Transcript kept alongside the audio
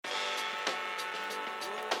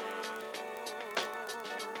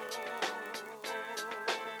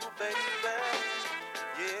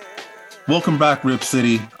Welcome back, Rip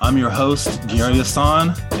City. I'm your host, Gary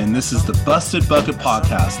Hassan, and this is the Busted Bucket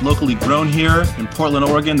Podcast, locally grown here in Portland,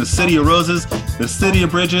 Oregon, the city of roses, the city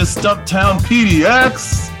of bridges, Stumptown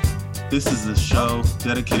PDX. This is a show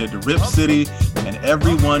dedicated to Rip City and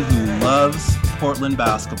everyone who loves Portland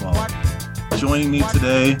basketball. Joining me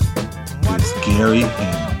today is Gary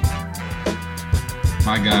Hayman.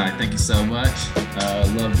 My guy, thank you so much.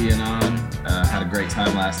 Love being on. Had a great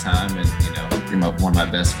time last time, and you're one of my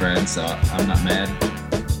best friends, so I'm not mad.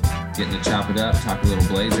 Getting to chop it up, talk a little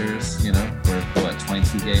Blazers. We're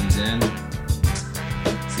 22 games in.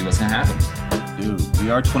 See what's gonna happen. Dude, we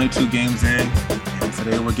are 22 games in, and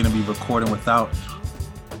today we're gonna be recording without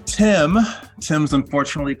Tim. Tim's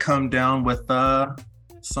unfortunately come down with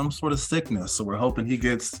some sort of sickness, so we're hoping he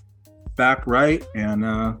gets back right and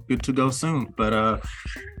good to go soon. But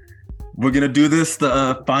we're gonna do this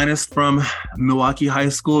the finest from Milwaukee High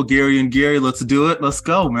School, Gary and Gary. Let's do it. Let's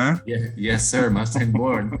go, man. Yeah, yes, sir. Mustang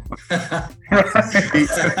born. Right.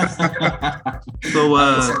 So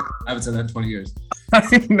I haven't said that in 20 years.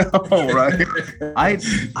 I know, right?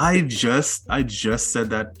 I just said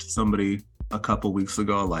that to somebody a couple weeks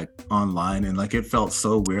ago, like online, and like it felt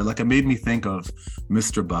so weird. Like it made me think of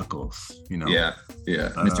Mr. Buckles, Yeah,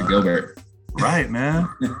 Mr. Gilbert. Right, man.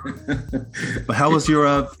 But how was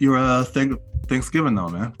your Thanksgiving though,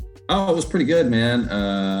 man? Oh, it was pretty good, man.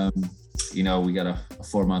 We got a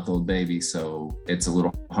 4-month-old baby, so it's a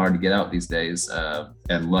little hard to get out these days.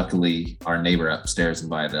 And luckily, our neighbor upstairs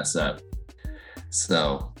invited us up,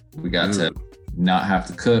 so we got to not have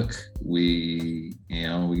to cook. We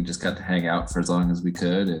just got to hang out for as long as we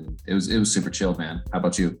could, and it was super chill, man. How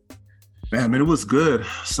about you? Man, it was good.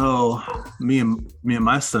 So me and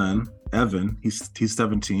my son Evan, he's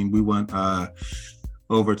 17. We went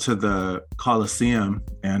over to the Coliseum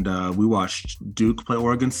and we watched Duke play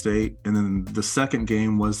Oregon State, and then the second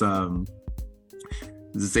game was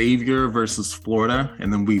Xavier versus Florida,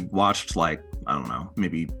 and then we watched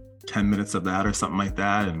maybe 10 minutes of that or something like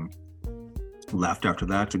that, and left after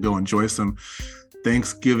that to go enjoy some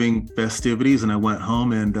Thanksgiving festivities. And I went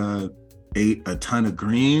home and ate a ton of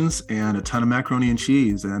greens and a ton of macaroni and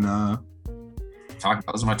cheese, and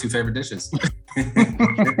those are my two favorite dishes. I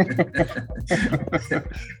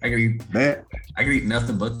could eat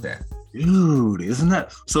nothing but that. Dude, isn't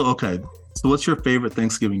that so? Okay, so what's your favorite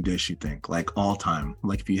Thanksgiving dish, you think, like all time?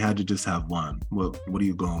 Like if you had to just have one, what are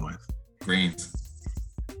you going with? Greens.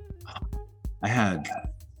 I had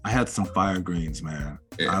some fire greens, man.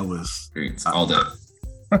 Yeah, I was greens all day.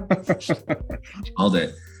 All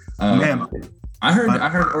day. Man, I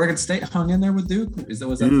heard Oregon State hung in there with Duke.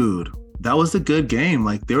 Dude, that was a good game.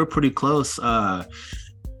 Like they were pretty close. It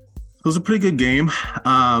was a pretty good game.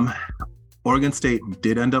 Oregon State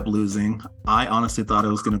did end up losing. I honestly thought it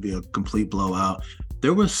was going to be a complete blowout.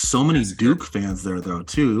 There were so many Duke fans there though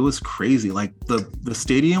too. It was crazy. Like the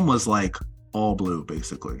stadium was like all blue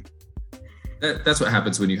basically. That's what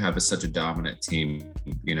happens when you have such a dominant team.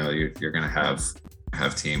 You're going to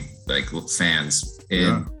have team like fans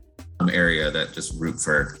in some area that just root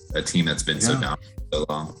for a team that's been so dominant for so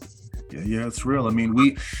long. Yeah, it's real. I mean,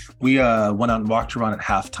 we went out and walked around at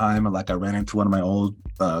halftime, and I ran into one of my old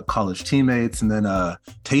college teammates, and then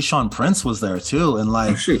Tayshaun Prince was there too, and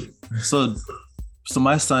so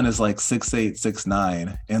my son is 6'8",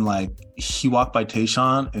 6'9", and he walked by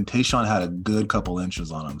Tayshaun, and Tayshaun had a good couple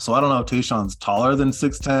inches on him. So I don't know if Tayshaun's taller than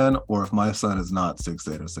 6'10", or if my son is not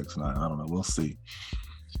 6'8" or 6'9". I don't know. We'll see.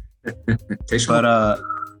 But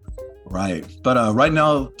right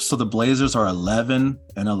now, so the Blazers are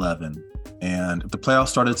 11-11, and if the playoffs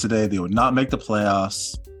started today, they would not make the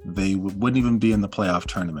playoffs. They wouldn't even be in the playoff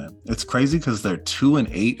tournament. It's crazy because they're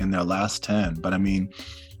 2-8 in their last 10. But I mean,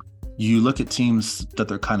 you look at teams that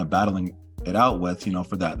they're kind of battling it out with,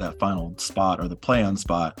 for that final spot or the play-in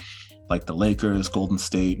spot, like the Lakers, Golden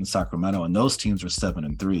State, and Sacramento, and those teams are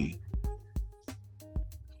 7-3.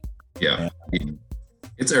 Yeah,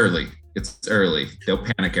 it's early. They'll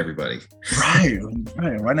panic everybody. Right.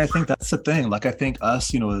 And I think that's the thing. I think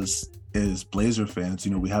us, as Blazer fans,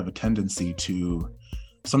 we have a tendency to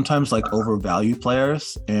sometimes overvalue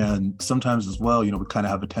players, and sometimes as well, we kind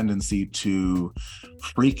of have a tendency to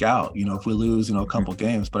freak out, if we lose, a couple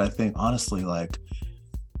games. But I think honestly,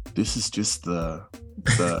 this is just the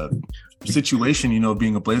situation,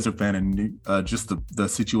 being a Blazer fan, and just the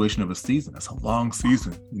situation of a season. It's a long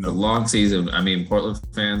season. A long season. I mean, Portland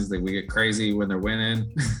fans, we get crazy when they're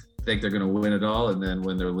winning, think they're going to win it all, and then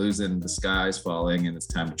when they're losing, the sky's falling, and it's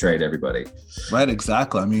time to trade everybody. Right,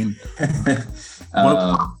 exactly. I mean,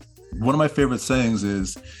 one of my favorite sayings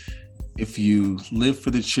is, if you live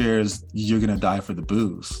for the chairs, you're going to die for the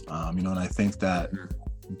booze. And I think that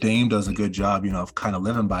Dame does a good job, of kind of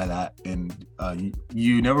living by that, and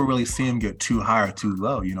you never really see him get too high or too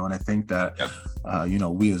low, and I think that,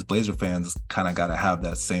 we as Blazer fans kind of got to have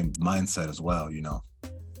that same mindset as well,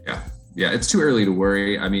 Yeah, it's too early to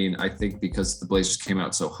worry. I mean, I think because the Blazers came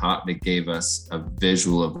out so hot, they gave us a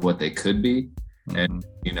visual of what they could be. And,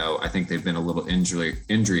 I think they've been a little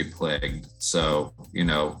injury plagued. So,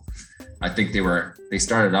 I think they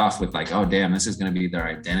started off with like, oh, damn, this is going to be their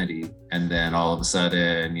identity. And then all of a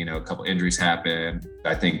sudden, a couple injuries happen.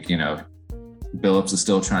 I think, Billups is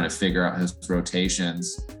still trying to figure out his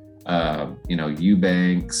rotations.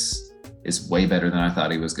 Eubanks is way better than I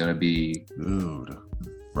thought he was going to be. Dude.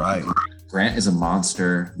 Right. Grant is a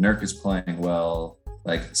monster. Nurk is playing well.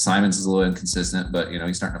 Like Simons is a little inconsistent, but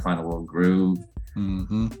he's starting to find a little groove.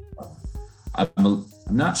 Mm-hmm. I'm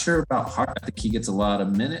not sure about Hart. I think he gets a lot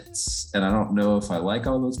of minutes, and I don't know if I like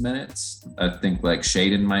all those minutes. I think like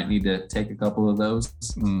Shaden might need to take a couple of those.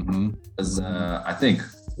 Because I think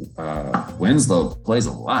Winslow plays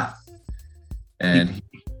a lot, and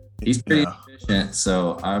he's pretty efficient.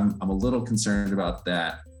 So I'm a little concerned about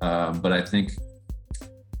that. But I think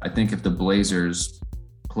if the Blazers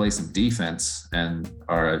play some defense and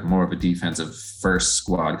are more of a defensive first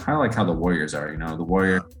squad, kind of like how the Warriors are, the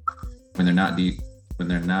Warriors, when they're not deep, they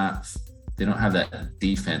don't have that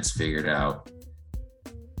defense figured out.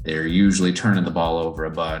 They're usually turning the ball over a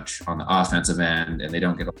bunch on the offensive end, and they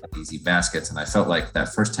don't get a lot of easy baskets. And I felt like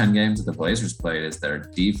that first 10 games that the Blazers played, is their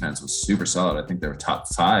defense was super solid. I think they were top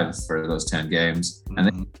 5 for those 10 games, and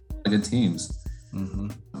they were good teams.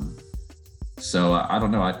 So I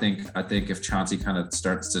don't know. I think if Chauncey kind of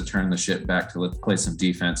starts to turn the ship back to let's play some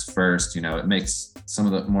defense first, it makes some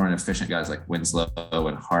of the more inefficient guys like Winslow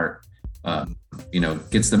and Hart,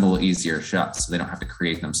 gets them a little easier shots, so they don't have to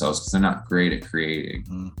create themselves, because they're not great at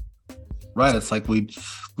creating. Right. It's like we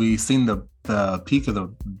seen the peak of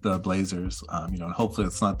the Blazers, and hopefully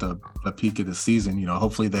it's not the peak of the season.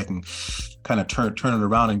 Hopefully they can kind of turn it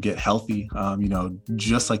around and get healthy.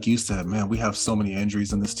 Just like you said, man, we have so many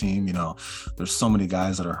injuries in this team. There's so many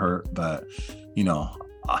guys that are hurt, but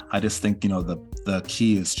I just think the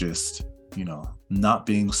key is just not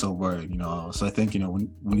being so worried. So I think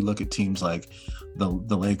when you look at teams like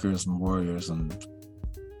the Lakers and Warriors and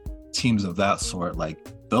teams of that sort, like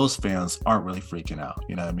those fans aren't really freaking out,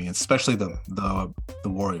 I mean, especially the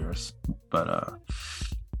Warriors, but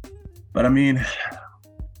I mean,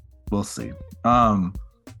 we'll see.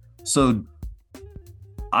 So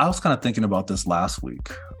I was kind of thinking about this last week,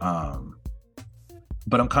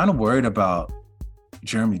 but I'm kind of worried about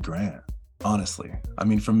Jeremy Grant, honestly. I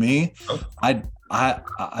mean, for me,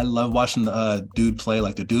 I love watching the dude play.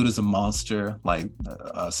 Like, the dude is a monster. Like,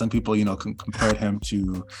 some people, compared him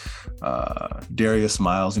to Darius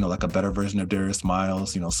Miles, like a better version of Darius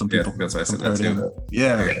Miles. Some people compared him.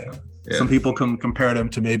 Yeah. Some people compared him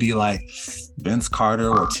to maybe like Vince Carter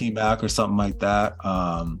or T-Mac or something like that.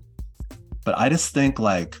 But I just think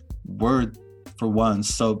like we're, for one,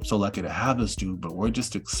 so lucky to have this dude, but we're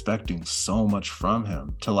just expecting so much from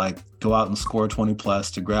him to like go out and score 20 plus,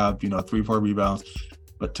 to grab 3-4 rebounds,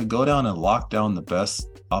 but to go down and lock down the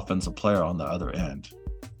best offensive player on the other end.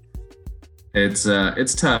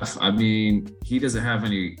 It's tough. I mean, he doesn't have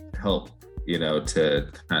any help,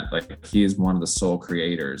 to kind of, like, he is one of the sole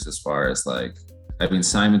creators as far as like, I mean,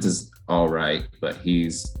 Simons is all right, but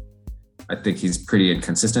I think he's pretty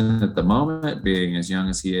inconsistent at the moment, being as young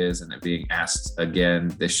as he is, and being asked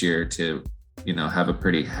again this year to, have a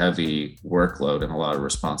pretty heavy workload and a lot of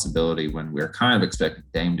responsibility, when we're kind of expecting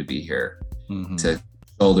Dame to be here to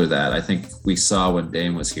shoulder that. I think we saw when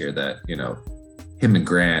Dame was here that, him and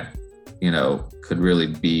Grant, could really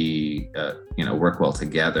be, work well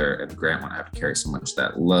together, and Grant won't have to carry so much of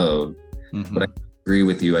that load. But I agree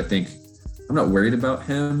with you. I think I'm not worried about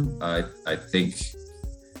him. I think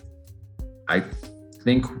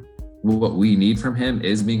what we need from him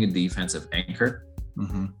is being a defensive anchor.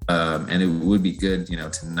 And it would be good,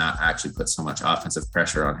 to not actually put so much offensive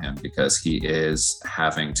pressure on him, because he is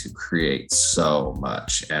having to create so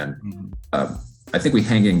much. And I think we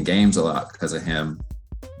hang in games a lot because of him.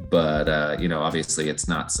 But, obviously it's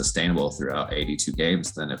not sustainable throughout 82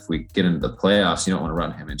 games. Then if we get into the playoffs, you don't want to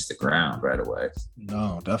run him into the ground right away.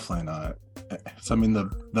 No, definitely not. So, I mean,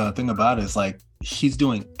 the thing about it is, like, he's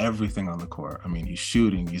doing everything on the court. I mean, he's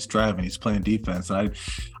shooting, he's driving, he's playing defense. And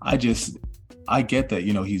I get that,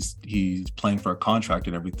 he's playing for a contract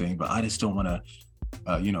and everything, but I just don't want to,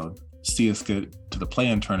 see us get to the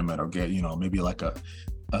play-in tournament or get, maybe like a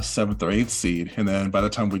 7th or 8th seed. And then by the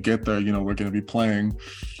time we get there, we're going to be playing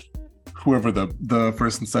whoever the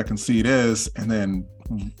first and second seed is, and then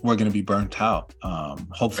we're going to be burnt out.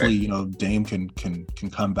 Hopefully, Dame can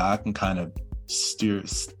come back and kind of steer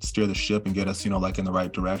the ship and get us, like in the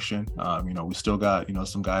right direction. We still got,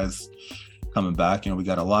 some guys coming back. We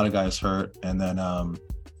got a lot of guys hurt, and then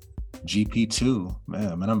GP2,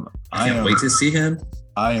 man, I can't wait to see him.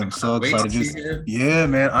 I am so excited. Yeah,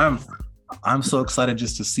 man, I'm so excited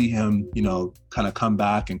just to see him, kind of come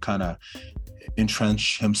back and kind of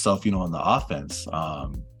entrench himself, in the offense.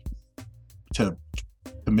 To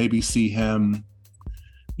maybe see him,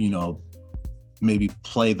 maybe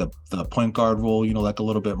play the point guard role, like a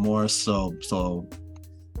little bit more. So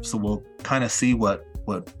we'll kind of see what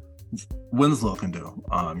Winslow can do.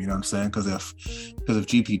 You know what I'm saying? Because if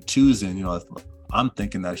GP2's in, I'm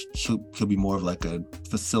thinking that he'll be more of like a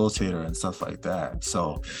facilitator and stuff like that.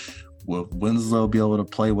 So will Winslow be able to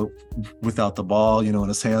play without the ball, in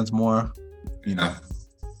his hands more? Yeah.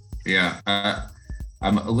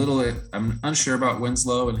 I'm unsure about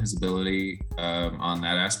Winslow and his ability on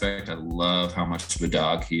that aspect. I love how much of a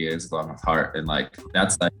dog he is, along with heart, and like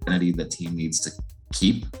that's the identity the team needs to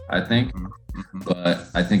keep, I think. Mm-hmm. But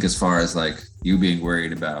I think as far as like you being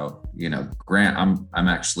worried about, Grant, I'm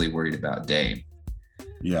actually worried about Dame.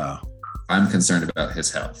 Yeah. I'm concerned about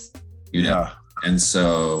his health. Yeah. And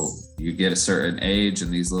so you get a certain age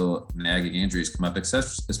and these little nagging injuries come up,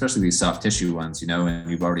 especially these soft tissue ones, and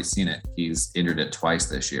you've already seen it. He's injured it twice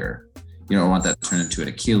this year. You don't want that to turn into an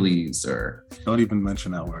Achilles or... Don't even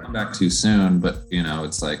mention that word. Come back too soon, but,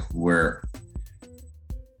 it's like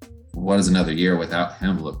what does another year without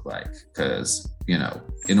him look like? Because,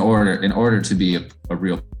 in order to be a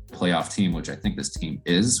real playoff team, which I think this team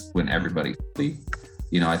is when everybody's healthy,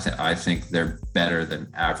 I think they're better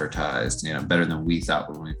than advertised, better than we thought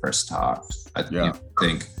when we first talked. I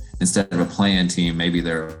think instead of a play-in team, maybe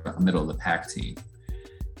they're a middle of the pack team.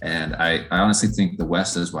 And I honestly think the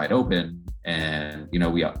West is wide open. And,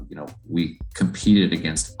 we competed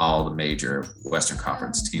against all the major Western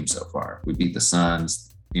Conference teams so far. We beat the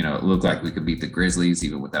Suns, it looked like we could beat the Grizzlies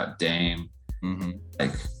even without Dame. Mm-hmm.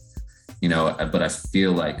 But I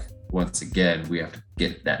feel like once again, we have to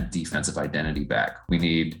get that defensive identity back. We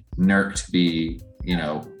need Nurk to be,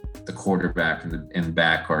 the quarterback in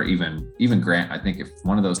back, or even Grant. I think if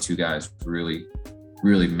one of those two guys really,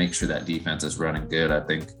 really make sure that defense is running good, I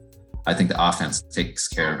think the offense takes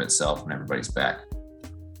care of itself when everybody's back.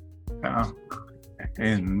 Yeah,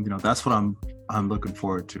 and that's what I'm looking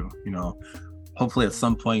forward to. Hopefully at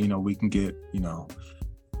some point, we can get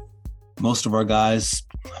most of our guys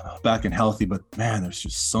back and healthy, but man, there's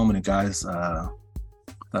just so many guys that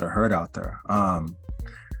are hurt out there.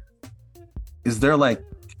 Is there like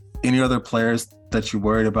any other players that you're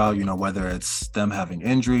worried about, whether it's them having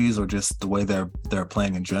injuries or just the way they're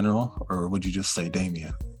playing in general, or would you just say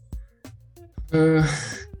Damian? I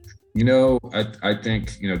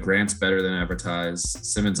think, Grant's better than advertised.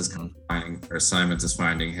 Simons is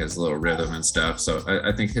finding his little rhythm and stuff. So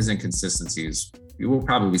I think his inconsistencies, we'll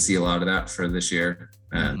probably see a lot of that for this year.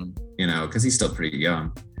 And, because he's still pretty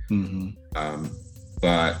young. Mm-hmm.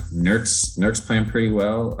 But Nurk's playing pretty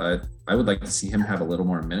well. I would like to see him have a little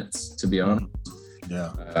more minutes, to be honest.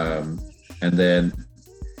 Yeah. And then,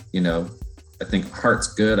 I think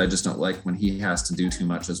Hart's good. I just don't like when he has to do too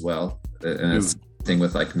much as well. And it's the thing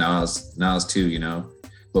with like Nas too,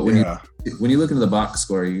 But when you look into the box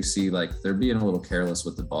score, you see like they're being a little careless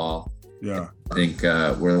with the ball. Yeah. I think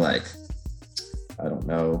we're like, I don't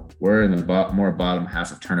know. We're in the bottom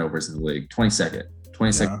half of turnovers in the league. 22nd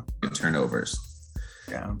turnovers.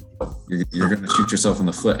 Yeah. You're going to shoot yourself in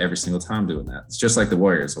the foot every single time doing that. It's just like the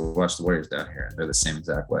Warriors. We'll watch the Warriors down here. They're the same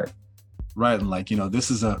exact way. Right. And like,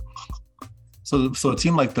 this is so a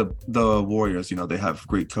team like the Warriors, they have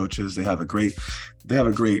great coaches. They have a great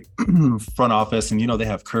front office, and, they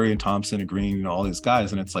have Curry and Thompson and Green, all these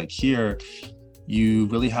guys. And it's like here, you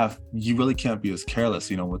really can't be as careless,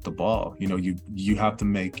 with the ball. You have to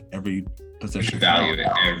make every possession value it,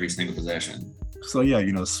 every single possession. So yeah,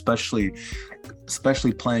 especially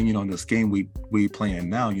playing, in this game we play in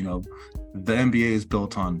now, the NBA is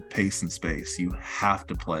built on pace and space. You have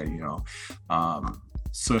to play,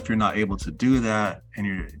 so if you're not able to do that and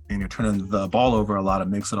you're turning the ball over a lot, it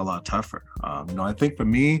makes it a lot tougher. I think for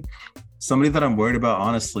me, somebody that I'm worried about,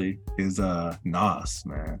 honestly, is Nas,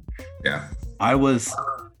 man. Yeah. I was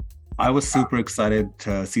super excited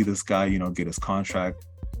to see this guy, get his contract.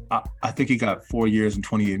 I think he got 4 years and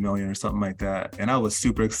 $28 million or something like that. And I was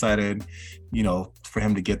super excited, for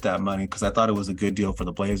him to get that money, because I thought it was a good deal for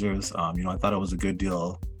the Blazers. I thought it was a good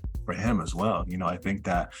deal for him as well. I think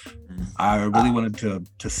that I really wanted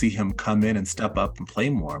to see him come in and step up and play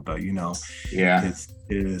more, but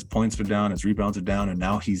his points are down, his rebounds are down, and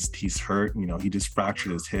now he's hurt. He just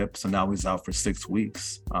fractured his hip, so now he's out for 6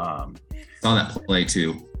 weeks. On that play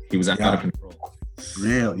too, he was out of control.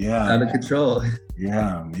 Real, yeah. Out of control.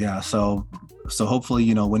 Yeah. So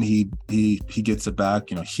hopefully, when he gets it back,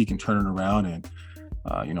 he can turn it around. And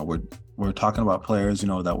we're talking about players,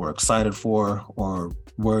 that we're excited for or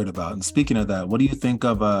worried about. And speaking of that, what do you think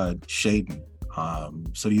of Shaden?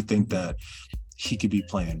 So do you think that he could be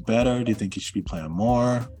playing better? Do you think he should be playing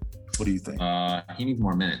more? What do you think? He needs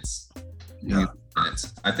more minutes. Yeah.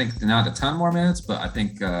 Minutes. I think not a ton more minutes, but I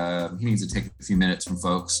think he needs to take a few minutes from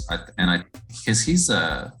folks. Because he's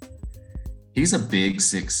a big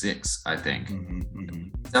 6'6", I think.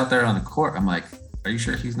 He's out there on the court. I'm like, are you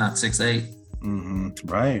sure he's not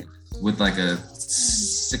 6'8"? Right. With like a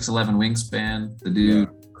 6'11" wingspan.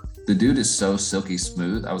 The dude is so silky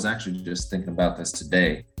smooth. I was actually just thinking about this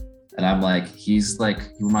today, and I'm like, he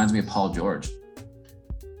reminds me of Paul George.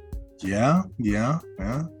 Yeah.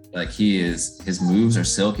 Like his moves are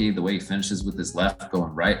silky. The way he finishes with his left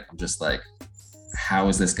going right, I'm just like, how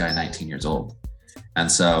is this guy 19 years old? And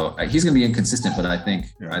so he's going to be inconsistent, but I think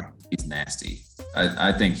he's nasty.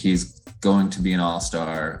 I think he's going to be an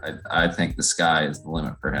all-star. I think the sky is the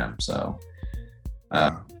limit for him. So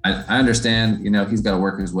I understand, he's got to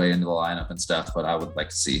work his way into the lineup and stuff, but I would like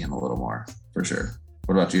to see him a little more for sure.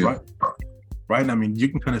 What about you? Right. I mean, you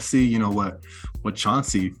can kind of see, what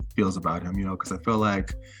Chauncey feels about him, because I feel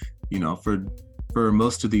like, for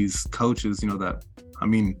most of these coaches,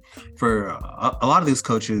 for a lot of these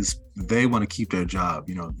coaches, they want to keep their job,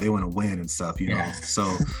 they want to win and stuff,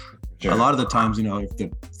 So sure. A lot of the times,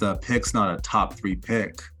 if the pick's not a top 3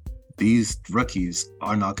 pick, these rookies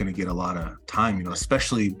are not going to get a lot of time,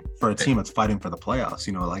 especially for a team that's fighting for the playoffs,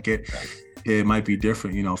 it might be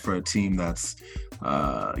different, for a team that's,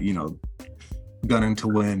 gunning to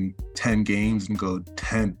win 10 games and go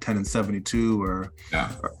 10-72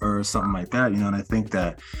 or something like that, and I think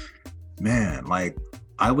that, man, like,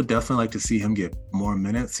 I would definitely like to see him get more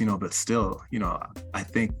minutes, but still, I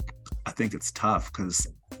think it's tough because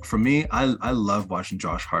for me, I love watching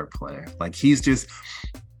Josh Hart play. Like, he's just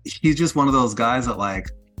one of those guys that, like,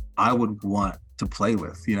 I would want to play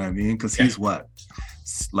with, you know what I mean? Because he's like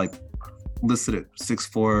listed at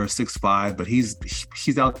 6'4", 6'5", but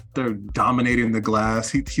he's out there dominating the glass.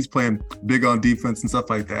 He's playing big on defense and stuff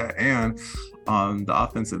like that. And on the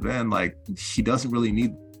offensive end, like, he doesn't really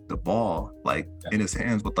need the ball in his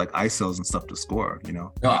hands with like ISOs and stuff to score,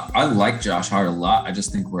 No, I like Josh Hart a lot. I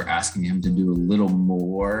just think we're asking him to do a little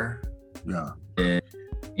more. Yeah. And,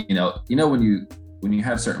 when you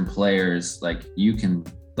have certain players, like, you can,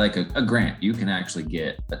 like a Grant, you can actually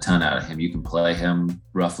get a ton out of him. You can play him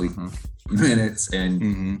roughly minutes,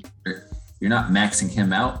 and you're not maxing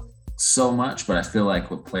him out so much. But I feel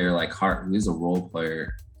like with a player like Hart, who is a role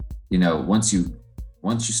player, once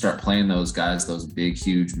you start playing those guys, those big,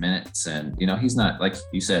 huge minutes, and, he's not, like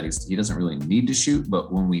you said, he doesn't really need to shoot,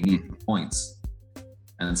 but when we need points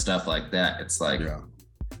and stuff like that, it's like,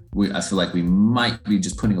 I feel like we might be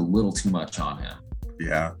just putting a little too much on him.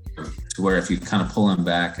 Yeah. To where if you kind of pull him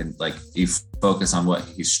back and, like, you focus on what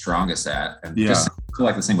he's strongest at, and just feel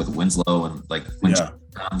like the same with Winslow, and, like, when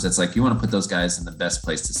comes, it's like you want to put those guys in the best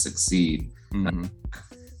place to succeed,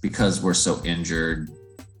 because we're so injured.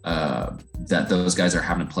 That those guys are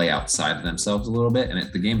having to play outside of themselves a little bit,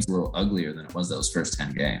 and the game's a little uglier than it was those first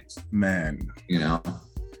 10 games. Man,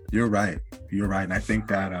 you're right. And I think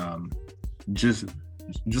that just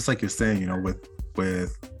like you're saying,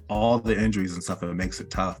 with all the injuries and stuff, it makes it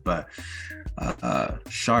tough. But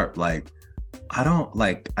Sharpe, like,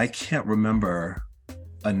 I can't remember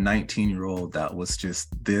a 19-year-old that was just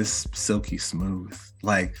this silky smooth.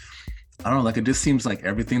 Like, I don't know, like, it just seems like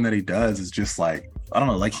everything that he does is just like, I don't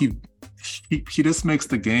know, like, he just makes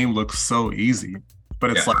the game look so easy.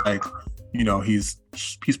 But it's like, he's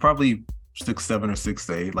probably 6'7" or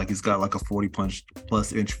 6'8". Like, he's got like a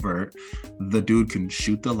 40+ inch vert. The dude can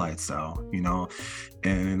shoot the lights out,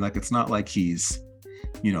 and, like, it's not like he's,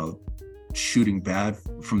 shooting bad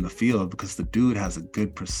from the field, because the dude has a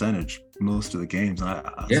good percentage most of the games. And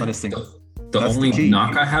I just think the only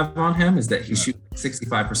knock I have on him is that he shoots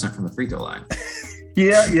 65% from the free throw line.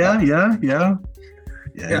 Yeah.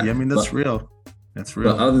 I mean, that's real. That's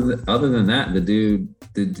real. But other than that, the dude,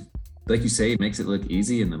 like you say, it makes it look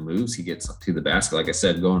easy, and the moves he gets to the basket, like I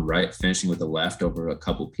said, going right, finishing with the left over a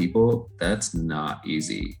couple people, that's not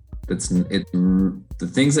easy. The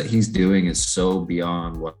things that he's doing is so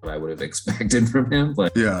beyond what I would have expected from him.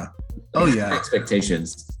 But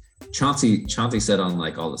expectations. Chauncey said on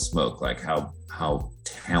like All the Smoke, like how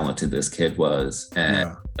talented this kid was,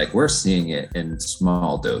 and like we're seeing it in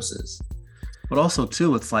small doses. But also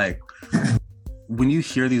too, it's like when you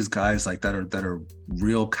hear these guys like that are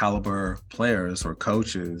real caliber players or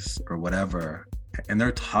coaches or whatever, and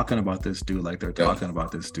they're talking about this dude like they're talking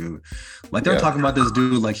about this dude like they're talking about this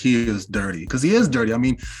dude like he is dirty, because he is dirty. I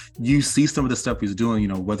mean, you see some of the stuff he's doing, you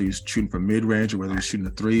know, whether he's shooting from mid-range or whether he's shooting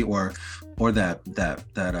a three, or that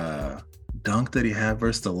dunk that he had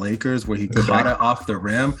versus the Lakers where he caught it off the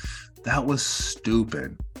rim. That was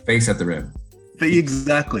stupid. Face at the rim.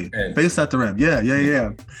 Exactly. Face at the rim.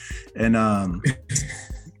 Yeah. And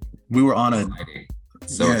we were on a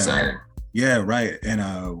exciting. Yeah, right.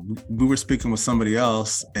 And we were speaking with somebody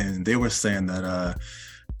else, and they were saying that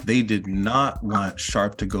they did not want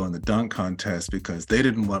Sharpe to go in the dunk contest because they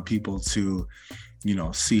didn't want people to, you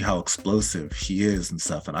know, see how explosive he is and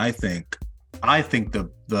stuff. And I think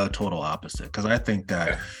the total opposite, because I think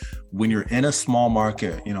that when you're in a small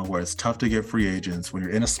market, you know, where it's tough to get free agents, when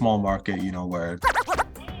you're in a small market, you know, where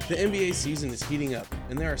the NBA season is heating up,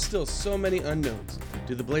 and there are still so many unknowns.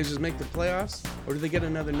 Do the Blazers make the playoffs, or do they get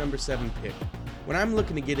another number 7 pick? When I'm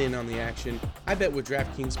looking to get in on the action, I bet with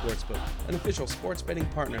DraftKings Sportsbook, an official sports betting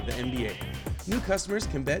partner of the NBA. New customers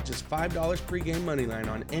can bet just $5 pregame moneyline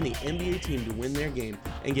on any NBA team to win their game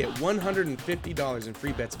and get $150 in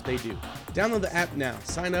free bets if they do. Download the app now,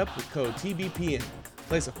 sign up with code TBPN,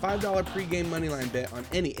 place a $5 pregame moneyline bet on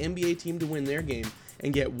any NBA team to win their game,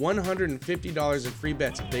 and get $150 in free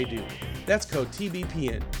bets if they do. That's code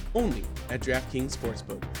TBPN, only at DraftKings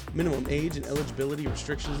Sportsbook. Minimum age and eligibility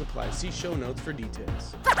restrictions apply. See show notes for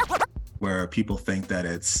details. Where people think that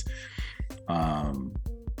it's,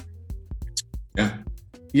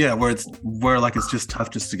 where like it's just tough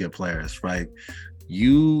just to get players, right?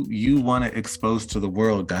 You want to expose to the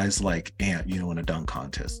world guys like Ant, you know, in a dunk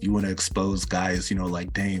contest. You want to expose guys, you know,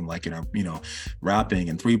 like Dame, like in a, you know, rapping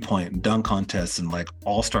and 3-point and dunk contests and like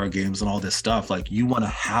all-star games and all this stuff. Like you want to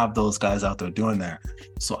have those guys out there doing that.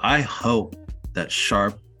 So I hope that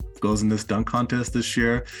Sharpe goes in this dunk contest this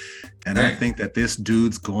year, and I think that this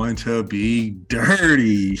dude's going to be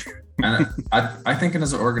dirty. And I think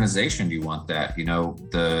as an organization, you want that. You know,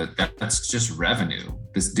 that's just revenue.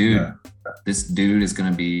 This dude is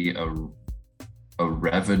going to be a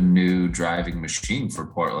revenue driving machine for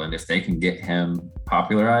Portland if they can get him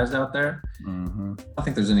popularized out there. I don't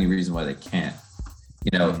think there's any reason why they can't.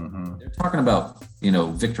 You know, they're talking about, you know,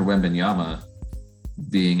 Victor Wembanyama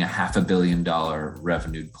being a $500 million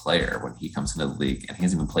revenue player when he comes into the league, and he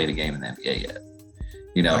hasn't even played a game in the NBA yet.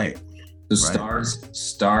 You know, the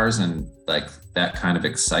stars and like that kind of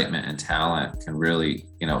excitement and talent can really,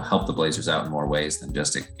 you know, help the Blazers out in more ways than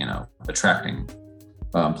just, you know, attracting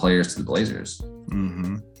players to the Blazers.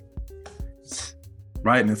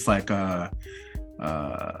 Right. And it's like, I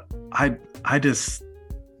just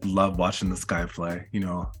love watching this guy play. You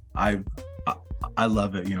know, I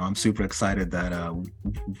love it. You know, I'm super excited that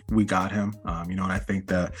we got him. You know, and I think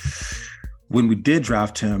that when we did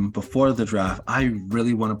draft him before the draft, I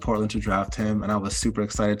really wanted Portland to draft him, and I was super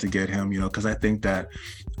excited to get him, you know, because I think that,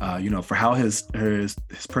 you know, for how his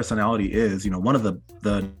personality is, you know, one of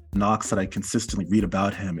the knocks that I consistently read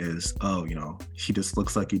about him is, oh, you know, he just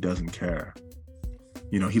looks like he doesn't care.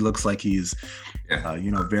 You know, he looks like he's,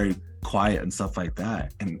 you know, very quiet and stuff like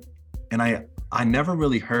that. And I never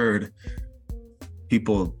really heard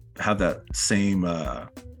people have that same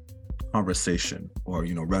conversation or,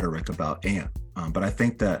 you know, rhetoric about Ant. But I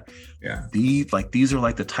think that these are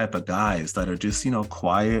like the type of guys that are just, you know,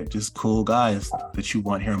 quiet, just cool guys that you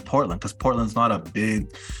want here in Portland, because Portland's not a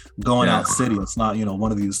big going out city. It's not, you know,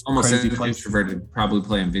 one of these almost crazy places. Introverted, probably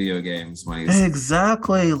playing video games when he's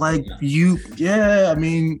exactly like I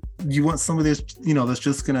mean, you want somebody that's, you know, that's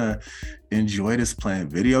just gonna enjoy this playing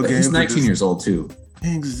video games. He's 19 years old too.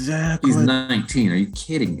 Exactly. He's 19. Are you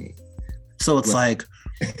kidding me? So it's like,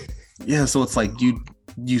 so it's like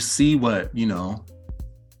you see what, you know,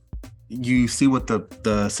 you see what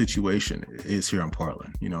the situation is here in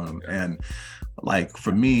Portland, you know, and like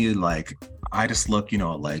for me, like I just look, you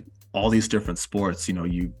know, like all these different sports, you know,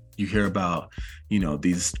 you hear about, you know,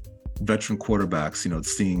 these veteran quarterbacks, you know,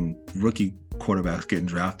 seeing rookie quarterbacks getting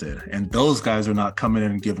drafted, and those guys are not coming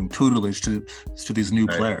in and giving tutelage to these new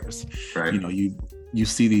players. You know, you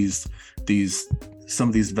see these some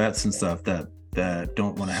of these vets and stuff that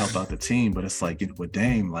don't want to help out the team, but it's like, you know, with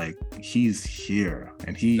Dame, like he's here,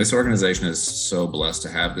 and this organization is so blessed to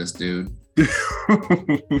have this dude.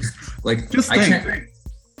 Like, just think.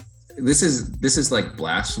 This is like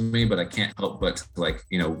blasphemy, but I can't help but to, like,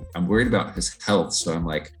 you know, I'm worried about his health, so I'm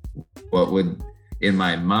like, what would in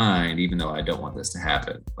my mind, even though I don't want this to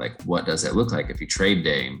happen, like what does it look like if you trade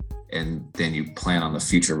Dame and then you plan on the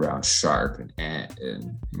future around Sharpe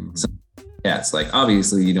and so, yeah, it's like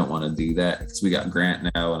obviously you don't want to do that because we got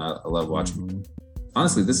Grant now, and I love watching.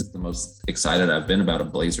 Honestly, this is the most excited I've been about a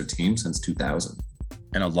Blazer team since 2000.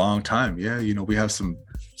 In a long time. Yeah, we have some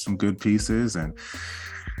good pieces, and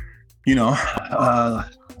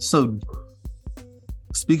so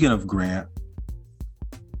speaking of Grant,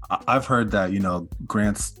 I've heard that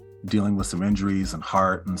Grant's dealing with some injuries, and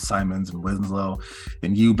Hart and Simons and Winslow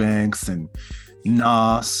and Eubanks and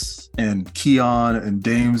Nas and Keon and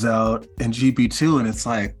Dame's out and GP2, and it's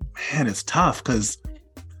like, man, it's tough because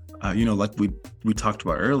like we talked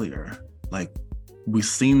about earlier, like we've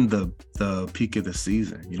seen the peak of the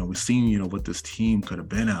season. We've seen what this team could have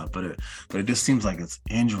been at, but it just seems like it's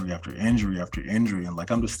injury after injury after injury, and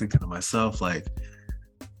like I'm just thinking to myself, like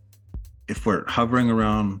if we're hovering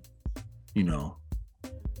around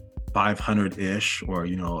 500-ish or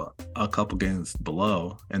a couple games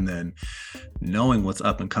below, and then knowing what's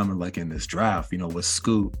up and coming like in this draft, with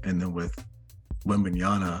Scoot and then with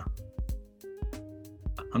Wembanyama,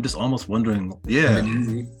 I'm just almost wondering,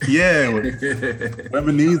 Wembanyama,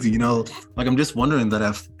 like I'm just wondering that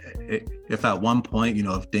if at one point,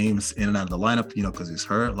 if Dame's in and out of the lineup, because he's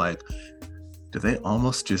hurt, like do they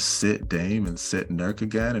almost just sit Dame and sit Nurk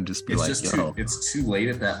again and just be it's too late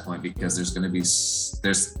at that point, because there's going to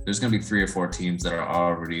be 3 or 4 teams that are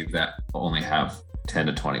already that only have 10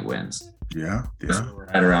 to 20 wins. Yeah. So we're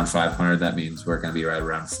right around 500. That means we're going to be right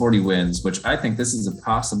around 40 wins, which I think this is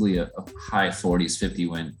possibly a high 40s, 50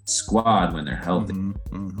 win squad when they're healthy.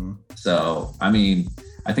 So, I mean,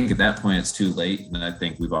 I think at that point it's too late. And I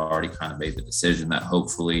think we've already kind of made the decision that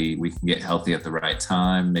hopefully we can get healthy at the right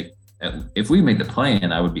time. If we made the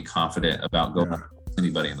play-in, I would be confident about going to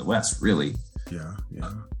anybody in the West, really. Yeah.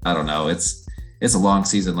 I don't know. It's a long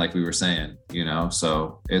season, like we were saying,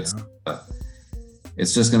 so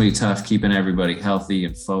it's just going to be tough keeping everybody healthy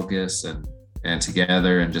and focused and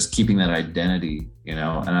together, and just keeping that identity, and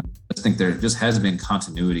I just think there just hasn't been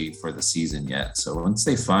continuity for the season yet. So once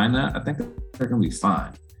they find that, I think they're going to be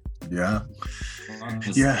fine. Yeah.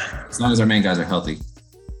 As long as our main guys are healthy.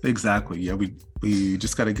 Exactly. Yeah. We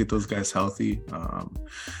just got to get those guys healthy, and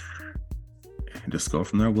just go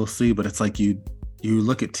from there. We'll see. But it's like you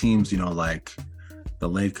look at teams, like the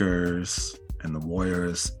Lakers and the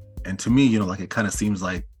Warriors, and to me, like it kind of seems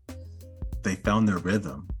like they found their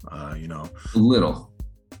rhythm. A little.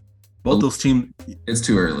 Both those teams. It's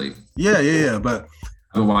too early. Yeah. But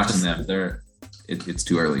I've been watching them. It's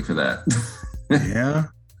too early for that. Yeah.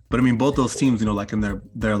 But I mean, both those teams, like in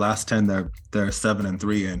their last 10, they're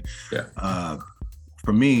 7-3, and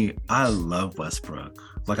for me, I love Westbrook.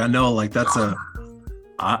 Like I know, like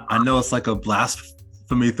I know it's like a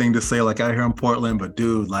blasphemy thing to say, like out here in Portland, but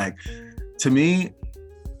dude, like to me,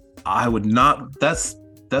 I would not. That's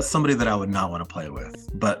somebody that I would not want to play with.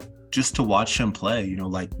 But just to watch him play,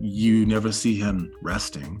 like you never see him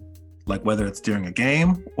resting, like whether it's during a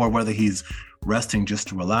game or whether he's resting just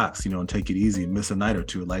to relax, and take it easy and miss a night or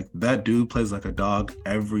two. Like that dude plays like a dog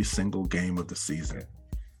every single game of the season.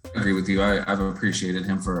 I agree with you. I've appreciated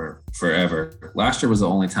him for forever. Last year was the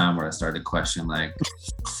only time where I started to question, like,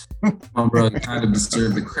 oh, bro, you kind of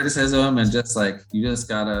deserve the criticism, and just like you just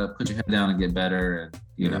gotta put your head down and get better.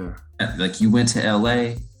 And like you went to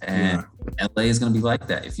LA, and LA is gonna be like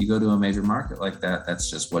that. If you go to a major market like that,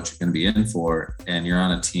 that's just what you're gonna be in for. And you're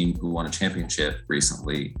on a team who won a championship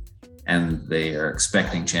recently, and they are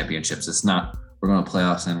expecting championships. It's not we're going to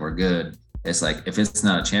playoffs and we're good. It's like if it's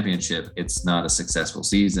not a championship, it's not a successful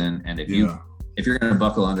season. And if you're going to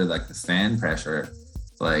buckle under like the fan pressure,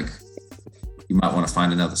 like you might want to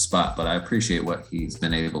find another spot. But I appreciate what he's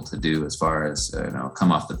been able to do as far as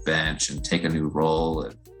come off the bench and take a new role.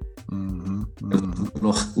 And it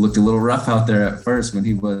looked a little rough out there at first when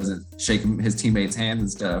he wasn't shaking his teammates' hands and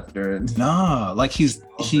stuff. Like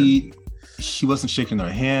he wasn't shaking their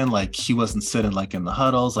hand, like he wasn't sitting like in the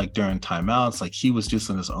huddles, like during timeouts, like he was just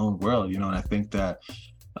in his own world, and I think that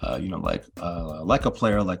like a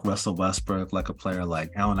player like Russell Westbrook, like a player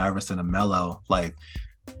like Allen Iverson and Melo, like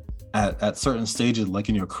at certain stages like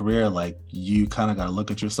in your career, like you kind of got to look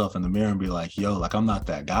at yourself in the mirror and be like, yo, like I'm not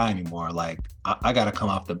that guy anymore, like I got to come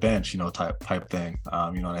off the bench, type thing.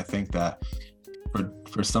 And I think that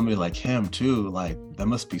for somebody like him too, like that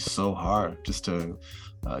must be so hard just to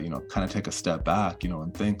kind of take a step back,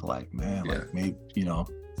 and think like, man, like maybe,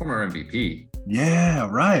 former MVP. Yeah,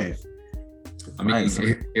 right. I mean,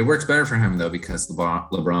 it works better for him though, because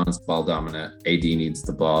LeBron's ball dominant, AD needs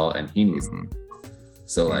the ball, and he needs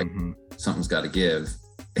so like something's got to give.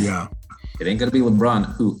 Yeah. It ain't gonna be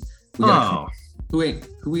LeBron who who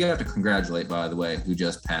we have to congratulate, by the way, who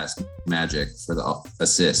just passed Magic for the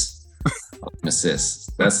assists.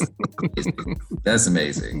 That's amazing. That's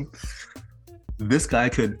amazing. This guy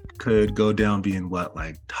could go down being what,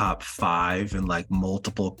 like top 5 in like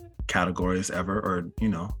multiple categories ever, or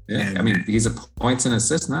Yeah, and, I mean, he's a points and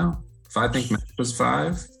assists now. If I think Magic was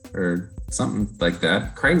 5 or something like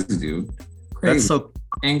that. Crazy, dude. Crazy. That's so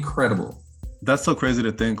incredible. That's so crazy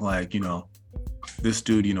to think, like, this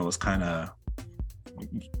dude, was kind of,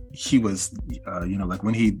 he was, like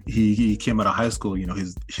when he came out of high school,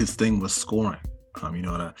 his thing was scoring.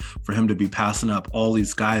 For him to be passing up all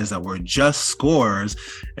these guys that were just scorers,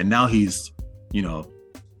 and now he's,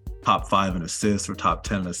 top 5 in assists or top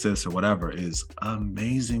 10 in assists or whatever, is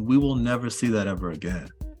amazing. We will never see that ever again.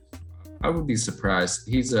 I would be surprised.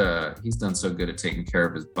 He's done so good at taking care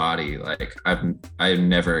of his body. Like I've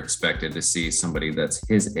never expected to see somebody that's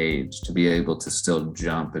his age to be able to still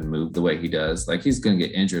jump and move the way he does. Like, he's going to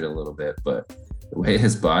get injured a little bit, but the way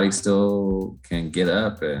his body still can get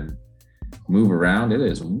up and move around, it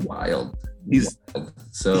is wild.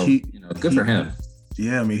 So good for him.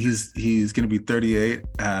 Yeah, I mean, he's going to be 38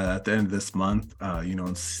 at the end of this month.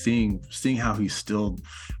 And seeing how he's still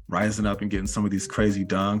rising up and getting some of these crazy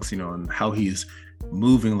dunks, and how he's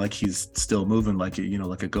moving like he's still moving, like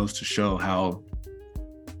like it goes to show how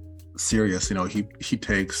serious he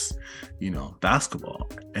takes basketball,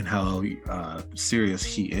 and how serious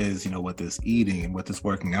he is with this eating and with this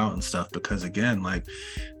working out and stuff. Because again, like,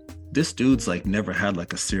 this dude's like never had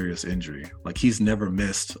like a serious injury. Like, he's never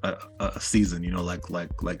missed a season, like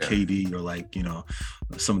KD or like,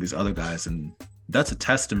 some of these other guys. And that's a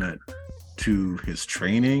testament to his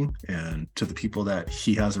training and to the people that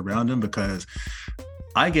he has around him, because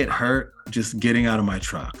I get hurt just getting out of my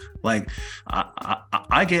truck. Like,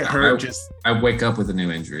 I get hurt I wake up with a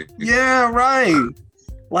new injury. Yeah, right.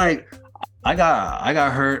 Like, I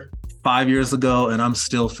got hurt 5 years ago, and I'm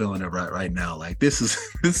still feeling it right now. Like, this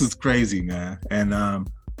is crazy, man. And I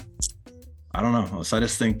don't know. So I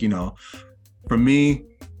just think, for me,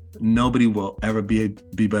 nobody will ever be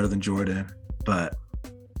better than Jordan. But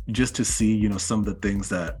just to see, some of the things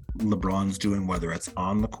that LeBron's doing, whether it's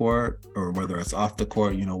on the court or whether it's off the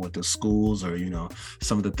court, with the schools, or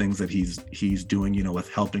some of the things that he's doing,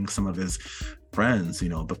 with helping some of his friends,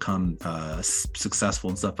 become successful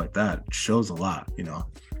and stuff like that, shows a lot.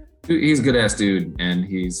 He's a good ass dude, and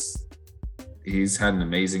he's had an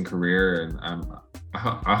amazing career, and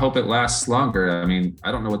I hope it lasts longer. I mean,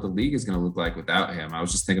 I don't know what the league is going to look like without him. I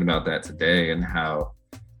was just thinking about that today, and how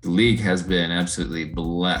the league has been absolutely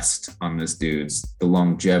blessed on this dude's, the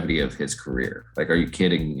longevity of his career. Like, are you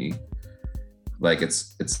kidding me? Like,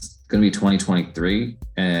 it's going to be 2023,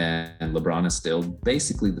 and LeBron is still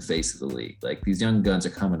basically the face of the league. Like, these young guns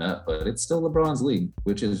are coming up, but it's still LeBron's league,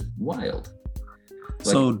 which is wild.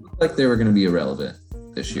 Like they were going to be irrelevant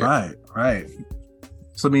this year. Right.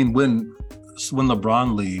 So, I mean, when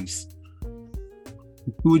LeBron leaves,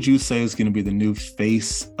 who would you say is going to be the new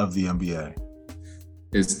face of the NBA?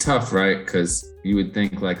 It's tough, right? Because you would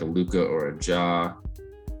think like a Luka or a Ja,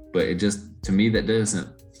 but it just, to me, that doesn't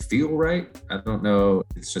feel right. I don't know.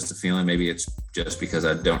 It's just a feeling. Maybe it's just because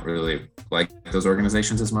I don't really like those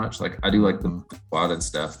organizations as much. Like, I do like the squad and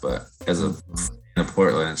stuff, but as a in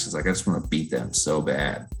Portland, it's just like, I just want to beat them so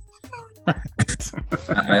bad.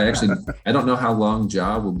 I don't know how long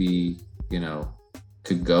Ja will be,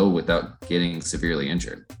 could go without getting severely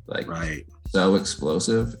injured. Like, right. So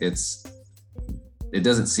explosive. It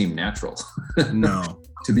doesn't seem natural. No.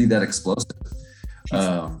 To be that explosive.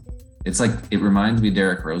 It's like, it reminds me of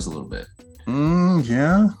Derrick Rose a little bit.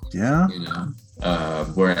 Yeah.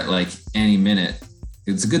 Where at like any minute,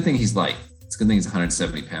 it's a good thing he's light. It's a good thing he's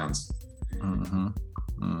 170 pounds.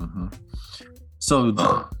 So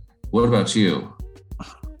what about you?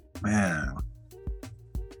 Man,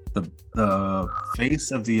 the face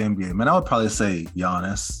of the NBA, man, I would probably say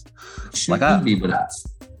Giannis. It should be, but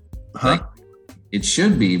it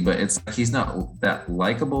should be, but it's like he's not that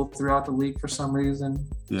likable throughout the league for some reason.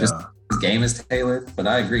 Yeah. Just his game is tailored, but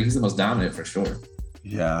I agree, he's the most dominant for sure.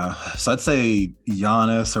 Yeah, so I'd say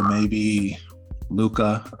Giannis or maybe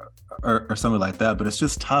Luka or something like that. But it's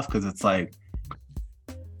just tough because it's like,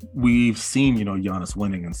 we've seen, Giannis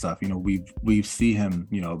winning and stuff. We've seen him,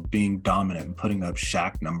 being dominant and putting up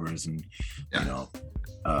Shaq numbers, and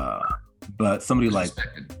but somebody like,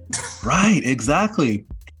 right, exactly,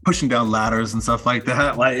 pushing down ladders and stuff like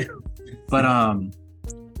that. Like, but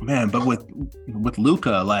man, but with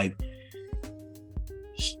Luka, like,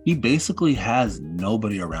 he basically has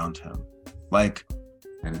nobody around him. Like,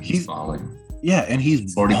 and he's falling. Yeah, and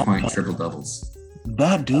he's 40-point triple doubles.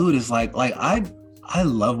 That dude is like I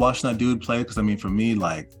love watching that dude play because I mean, for me,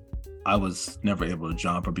 like, I was never able to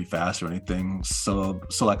jump or be fast or anything. So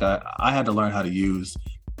like I had to learn how to use,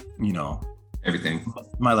 you know, Everything.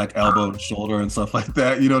 my like elbow and shoulder and stuff like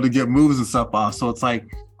that, you know, to get moves and stuff off. So it's like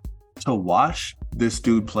to watch this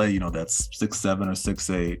dude play, you know, that's 6'7" or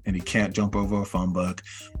 6'8", and he can't jump over a phone book,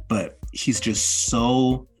 but he's just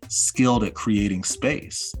so skilled at creating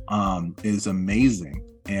space, is amazing.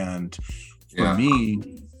 And for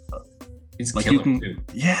me, he's like killing too.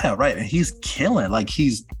 Yeah, right. And he's killing, like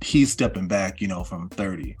he's stepping back, you know, from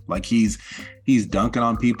 30. Like he's dunking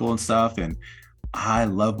on people and stuff. And I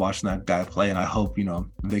love watching that guy play. And I hope, you know,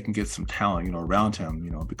 they can get some talent, you know, around him,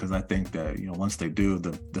 you know, because I think that, you know, once they do,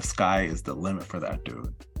 the sky is the limit for that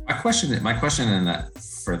dude. My question in that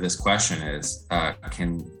for this question is,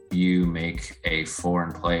 can you make a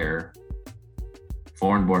foreign born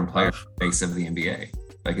player face of the NBA?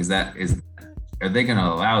 Like, are they going to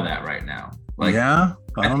allow that right now? Like, yeah,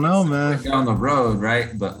 I don't know, man. Down the road,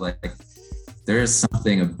 right? But like, there's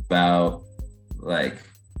something about like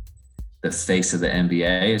the face of the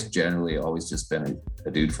NBA has generally always just been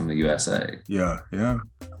a dude from the USA. Yeah.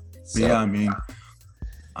 So, yeah, I mean,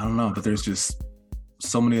 I don't know, but there's just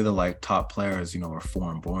so many of the like top players, you know, are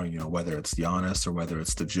foreign born, you know, whether it's Giannis or whether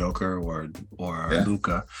it's the Joker or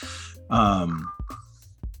Luka.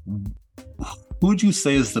 Who would you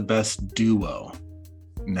say is the best duo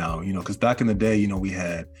now? You know, because back in the day, you know, we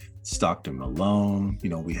had Stockton Malone, you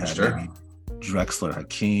know, we had maybe Drexler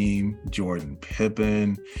Hakeem, Jordan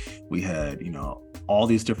Pippen, we had, you know, all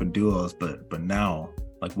these different duos, but now,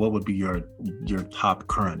 like, what would be your top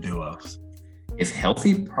current duos? If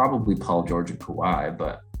healthy, probably Paul George and Kawhi,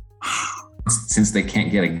 but since they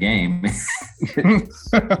can't get a game, I'm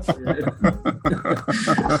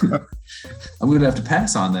going to have to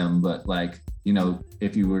pass on them. But like, you know,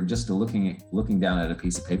 if you were just looking down at a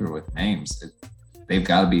piece of paper with names, they've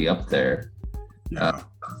got to be up there. Yeah.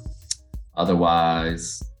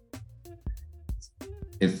 Otherwise,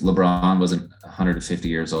 if LeBron wasn't 150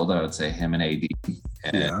 years old, I would say him and AD.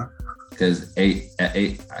 Because I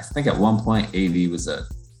think at one point AD was a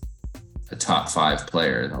top 5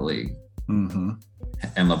 player in the league. Mm-hmm.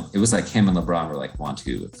 And it was like him and LeBron were like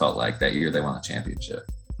 1-2. It felt like that year they won the championship.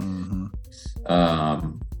 Mm-hmm.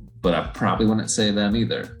 But I probably wouldn't say them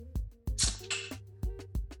either.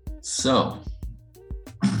 So,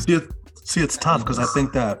 see, it's tough because I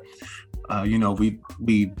think that you know, we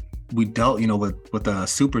dealt, you know, with the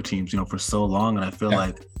super teams, you know, for so long, and I feel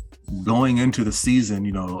like going into the season,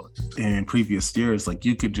 you know, in previous years, like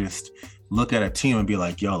you could just look at a team and be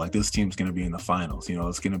like, yo, like this team's going to be in the finals, you know,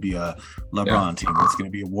 it's going to be a LeBron team, it's going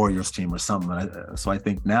to be a Warriors team or something. So I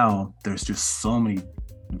think now there's just so many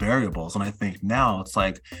variables, and I think now it's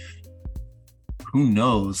like, who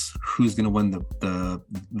knows who's going to win the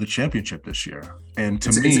championship this year? And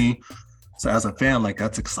to me, so as a fan, like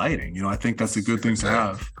that's exciting. You know, I think that's a good thing to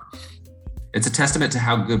have. It's a testament to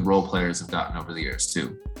how good role players have gotten over the years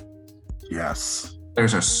too. Yes.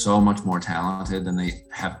 Players are so much more talented than they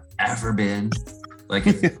have ever been. Like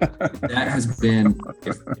if that has been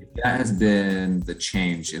the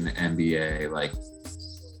change in the NBA, like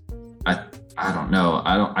I don't know.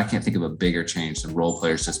 I can't think of a bigger change than role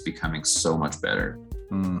players just becoming so much better.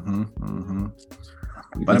 Mm-hmm. Mm-hmm.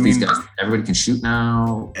 But I mean, these guys, everybody can shoot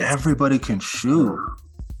now. Everybody can shoot.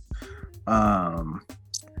 Man,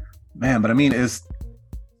 but I mean, as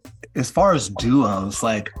far as duos,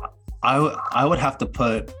 like I would have to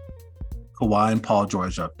put Kawhi and Paul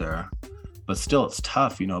George up there, but still it's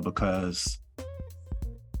tough, you know, because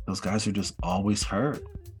those guys are just always hurt.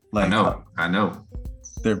 Like I know.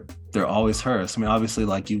 They're always hurt. So, I mean, obviously,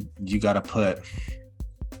 like you got to put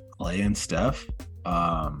Clay and Steph.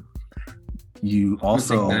 You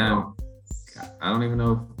also, I don't even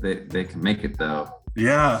know if they can make it though.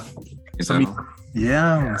 Yeah. So, I mean,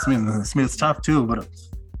 yeah. I mean, it's tough too,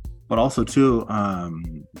 but also too,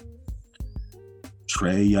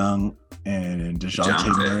 Trae Young and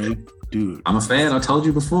DeJounte Murray, dude. I'm a fan. I told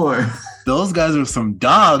you before. Those guys are some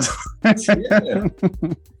dogs. Yeah.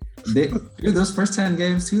 Dude, those first 10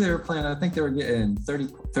 games too, they were playing, I think they were getting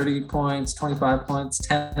 30 points, 25 points,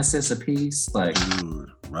 10 assists apiece. Like,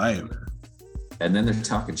 dude, right. And then they're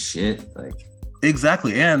talking shit. Like,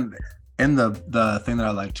 exactly. And the thing that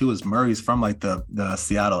I like too is Murray's from like the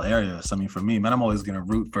Seattle area. So I mean, for me, man, I'm always gonna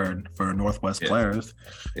root for Northwest players.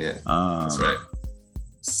 Yeah. That's right.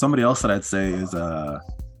 Somebody else that I'd say is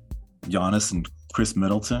Giannis and Chris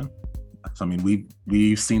Middleton. So I mean,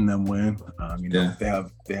 we've seen them win. You know, they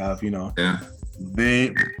have, you know,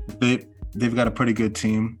 they've got a pretty good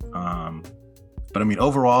team. But I mean,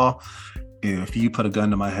 overall, if you put a gun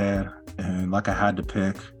to my head and like I had to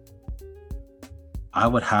pick, I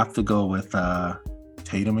would have to go with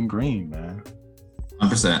Tatum and Green, man.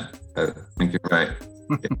 100%. I think you're right.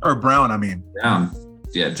 Or Brown, I mean. Brown.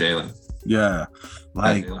 Yeah, Jalen. Yeah.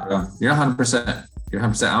 Like, you're 100%. You're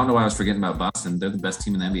 100%. I don't know why I was forgetting about Boston. They're the best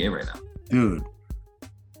team in the NBA right now. dude,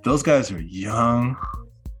 those guys are young.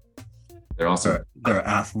 They're also they're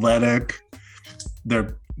athletic.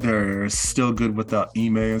 They're still good without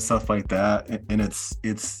Ime and stuff like that. And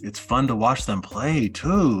it's fun to watch them play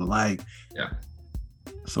too. Like, yeah.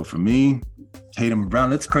 So for me, Tatum and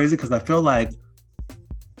Brown, it's crazy because I feel like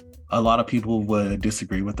a lot of people would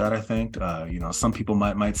disagree with that. I think, some people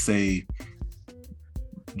might say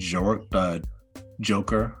Joker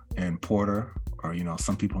and Porter, or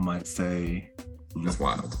some people might say it's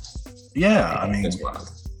wild. Yeah, I mean, it's wild.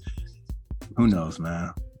 Who knows,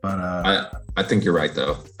 man? But I think you're right,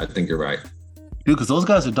 though. I think you're right, dude, because those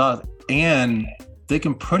guys are dogs, and they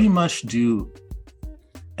can pretty much do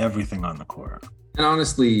everything on the court. And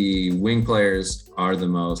honestly, wing players are the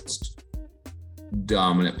most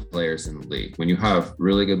dominant players in the league. When you have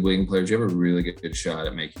really good wing players, you have a really good shot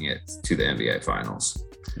at making it to the NBA Finals.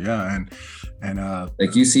 Yeah, and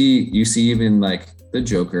like you see even like the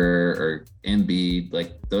Joker or Embiid,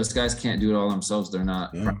 like those guys can't do it all themselves. They're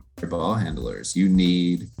not ball handlers. You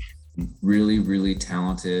need really, really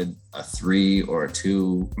talented a 3 or a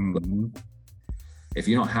 2. Mm-hmm. If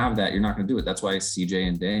you don't have that, you're not going to do it. That's why CJ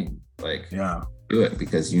and Dame do it,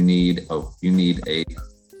 because you need a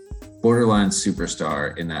borderline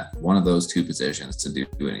superstar in that one of those two positions to do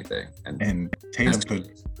anything. And Tatum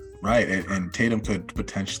could. Right, and Tatum could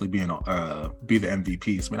potentially be the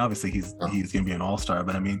MVP. I mean, obviously he's going to be an all-star,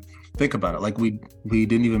 but I mean, think about it. Like we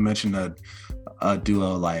didn't even mention a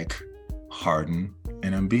duo like Harden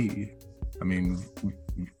and Embiid. I mean,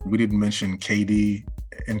 we didn't mention KD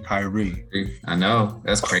and Kyrie. I know,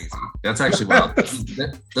 that's crazy. That's actually wild.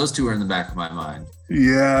 Those two are in the back of my mind.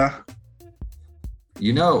 Yeah.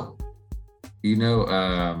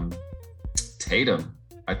 Tatum.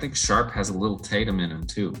 I think Sharpe has a little Tatum in him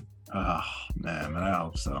too. Oh man, I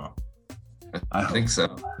hope so. I think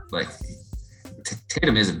so. Like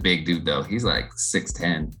Tatum is a big dude though. He's like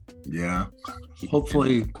 6'10". Yeah.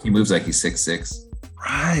 Hopefully he moves like he's 6'6".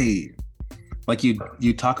 Right. Like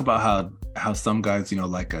you talk about how some guys,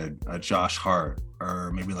 like a Josh Hart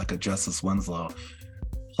or maybe like a Justice Winslow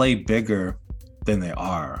play bigger than they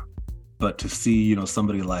are. But to see,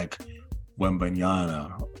 somebody like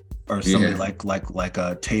Wembanyama or somebody like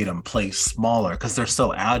a Tatum play smaller because they're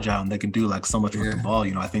so agile and they can do like so much with the ball.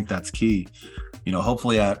 I think that's key.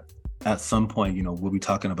 Hopefully at some point, we'll be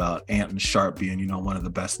talking about Ant and Sharpe being, one of the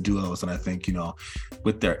best duos. And I think,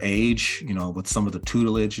 with their age, with some of the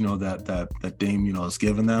tutelage, that Dame, has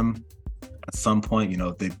given them at some point,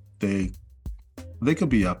 they could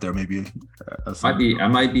be up there maybe. I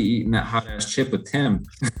might be eating that hot ass chip with Tim.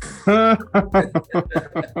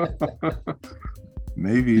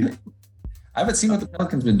 Maybe. I haven't seen what the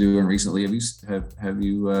Pelicans been doing recently. Have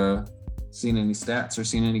you seen any stats or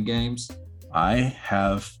seen any games? I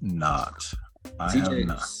have not.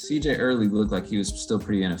 CJ early looked like he was still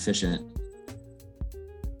pretty inefficient.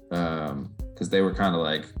 Because they were kind of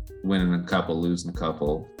like winning a couple, losing a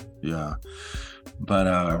couple. Yeah.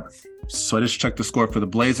 But so I just checked the score for the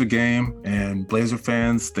Blazer game, and Blazer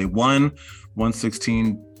fans, they won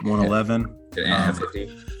 116-111.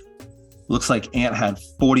 Looks like Ant had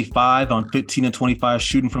 45 on 15 and 25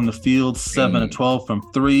 shooting from the field, 7 and 12 from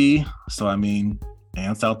 3. So I mean,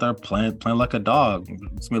 Ant's out there playing like a dog.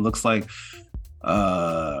 It looks like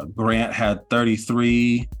Grant had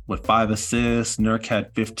 33 with 5 assists. Nurk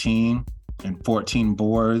had 15 and 14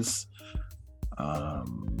 boards.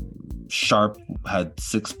 Sharpe had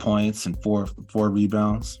 6 points and four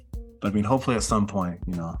rebounds. But I mean, hopefully at some point,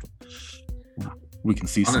 we can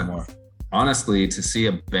see some more. Honestly, to see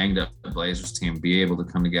a banged up Blazers team be able to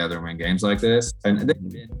come together and win games like this, and they've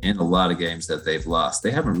been in a lot of games that they've lost.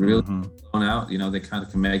 They haven't really blown out. They kind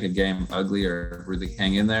of can make a game ugly or really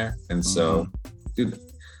hang in there. And so, dude,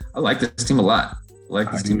 I like this team a lot. I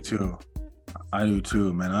do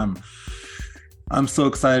too, man. I'm so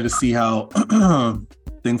excited to see how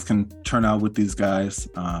things can turn out with these guys.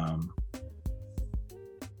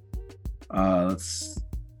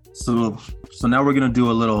 So now we're gonna do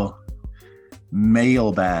a little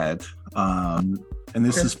mailbag, and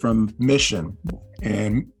this is from Mission,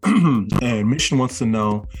 and Mission wants to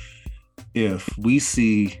know if we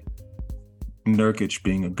see Nurkic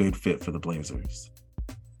being a good fit for the Blazers.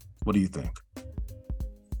 What do you think?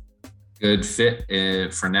 Good fit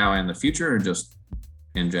for now and the future, or just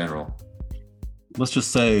in general? Let's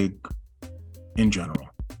just say in general.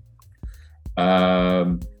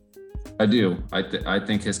 I I do. I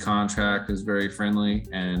think his contract is very friendly,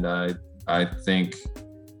 and I think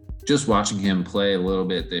just watching him play a little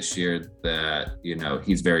bit this year that, you know,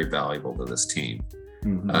 he's very valuable to this team.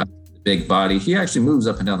 Mhm. Big body. He actually moves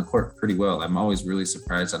up and down the court pretty well. I'm always really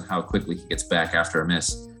surprised on how quickly he gets back after a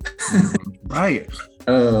miss. Right.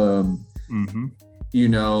 You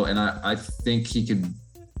know, and I think he could,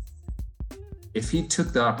 if he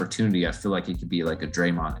took the opportunity, I feel like he could be like a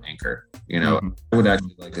Draymond anchor. You know, I would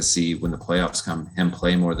actually like to see when the playoffs come, him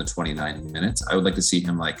play more than 29 minutes. I would like to see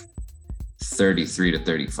him like 33 to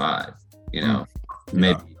 35, you know,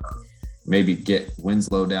 maybe get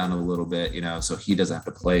Winslow down a little bit, you know, so he doesn't have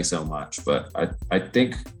to play so much. But I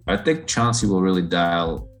think Chauncey will really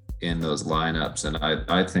dial in those lineups. And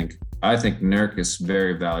I think Nurk is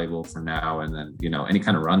very valuable for now. And then, you know, any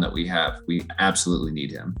kind of run that we have, we absolutely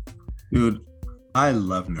need him. Dude, I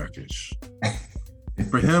love Nurkic.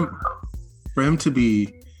 For him to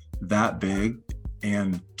be that big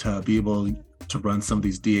and to be able to run some of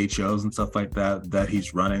these DHOs and stuff like that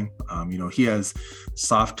he's running, you know, he has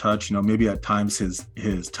soft touch. You know, maybe at times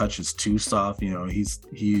his touch is too soft. You know, he's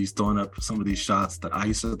throwing up some of these shots that I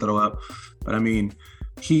used to throw up. But I mean,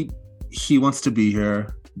 he wants to be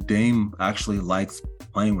here. Dame actually likes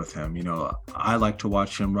playing with him. You know, I like to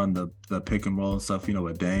watch him run the pick and roll and stuff, you know,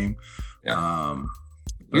 with Dame. Yeah.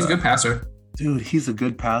 He's a good passer. Dude, he's a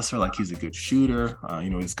good passer. Like, he's a good shooter. You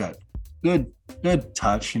know, he's got good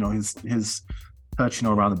touch. You know, his touch, you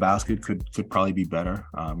know, around the basket could probably be better.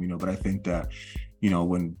 You know, but I think that, you know,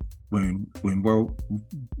 when we're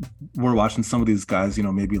watching some of these guys, you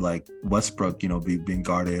know, maybe like Westbrook, you know, being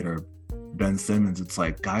guarded, or Ben Simmons, it's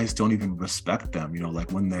like guys don't even respect them, you know,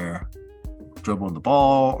 like when they're dribbling the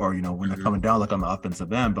ball, or, you know, when they're coming down like on the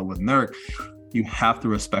offensive end. But with Nurk, you have to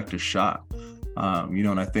respect his shot. You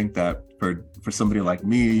know, and I think that for somebody like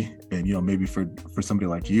me, and, you know, maybe for somebody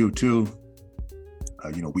like you too,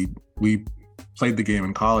 you know, we played the game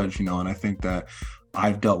in college, you know, and I think that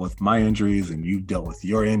I've dealt with my injuries and you've dealt with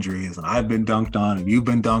your injuries, and I've been dunked on and you've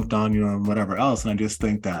been dunked on, you know, and whatever else. And I just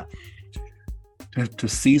think that to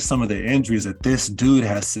see some of the injuries that this dude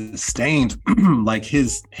has sustained, like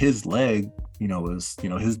his leg, you know,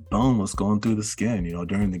 his bone was going through the skin, you know,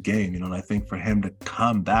 during the game, you know, and I think for him to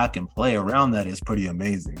come back and play around that is pretty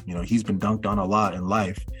amazing. You know, he's been dunked on a lot in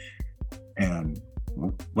life. And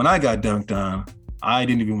when I got dunked on, I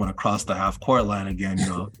didn't even want to cross the half court line again, you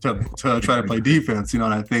know, to try to play defense, you know,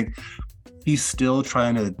 and I think he's still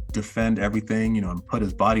trying to defend everything, you know, and put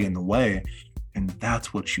his body in the way. And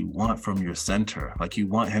that's what you want from your center. Like, you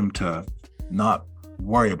want him to not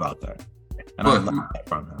worry about that. And I love that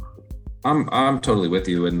from him. I'm totally with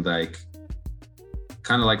you. And like,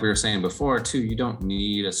 kind of like we were saying before too, you don't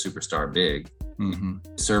need a superstar big,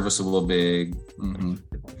 serviceable big.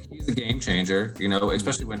 He's a game changer, you know,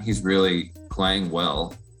 especially when he's really playing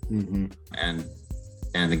well, and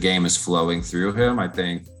the game is flowing through him. I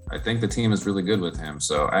think the team is really good with him.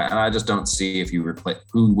 So I just don't see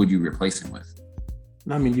who would you replace him with?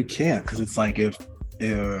 I mean, you can't, because it's like if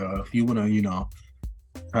you want to, you know,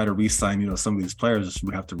 try to re-sign, you know, some of these players,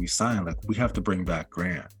 we have to re-sign. Like, we have to bring back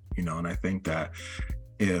Grant, you know, and I think that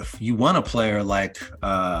if you want a player like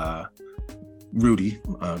Rudy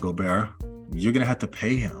Gobert, you're gonna have to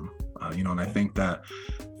pay him, you know, and I think that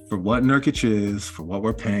for what Nurkic is, for what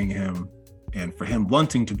we're paying him, and for him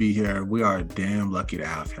wanting to be here, we are damn lucky to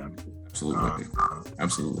have him.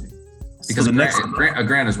 Absolutely. Because a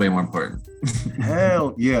Grant is way more important.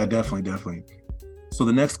 Hell yeah, definitely. So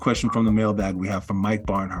the next question from the mailbag we have from Mike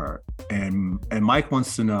Barnhart, and Mike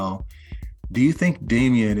wants to know, do you think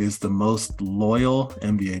Damian is the most loyal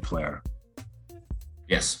NBA player?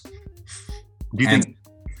 Yes. Do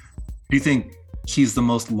you think he's the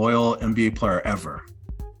most loyal NBA player ever?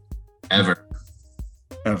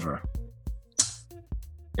 Ever.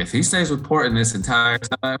 If he stays with Portland this entire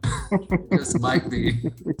time, this might be.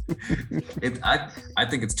 I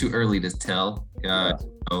think it's too early to tell. I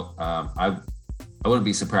wouldn't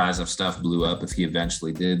be surprised if stuff blew up if he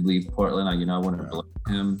eventually did leave Portland. I wouldn't blame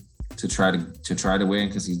him to try to win,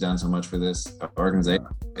 because he's done so much for this organization.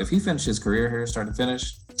 If he finished his career here, start to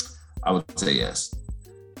finish, I would say yes.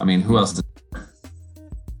 I mean, who else?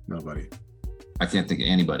 Nobody. I can't think of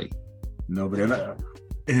anybody. Nobody.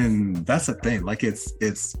 And that's the thing. Like, it's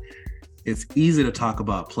easy to talk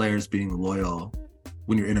about players being loyal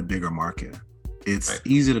when you're in a bigger market. It's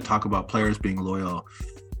easy to talk about players being loyal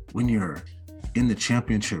when you're in the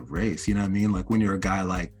championship race. You know what I mean? Like, when you're a guy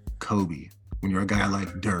like Kobe, when you're a guy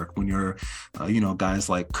like Dirk, when you're, guys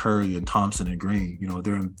like Curry and Thompson and Green, you know,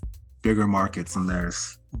 they're in bigger markets and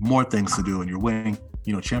there's more things to do and you're winning,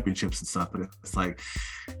 you know, championships and stuff. But it's like,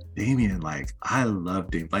 Damian, like, I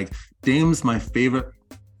love Dame. Like, Dame's my favorite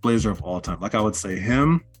Blazer of all time. Like, I would say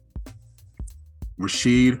him,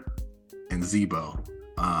 Rashid, and Zebo.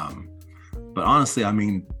 But honestly, I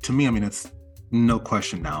mean, to me, I mean, it's no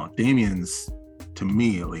question now. Damian's, to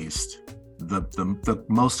me at least, the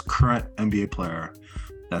most current NBA player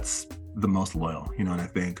that's the most loyal, you know, and I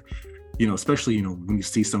think, you know, especially, you know, when you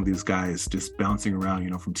see some of these guys just bouncing around, you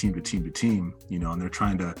know, from team to team to team, you know, and they're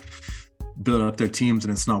trying to build up their teams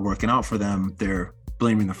and it's not working out for them, they're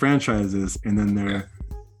blaming the franchises and then they're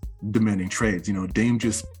demanding trades. You know, Dame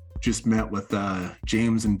just met with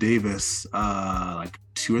James and Davis like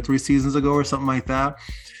 2 or 3 seasons ago or something like that.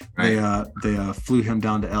 Right. They flew him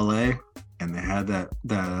down to LA and they had that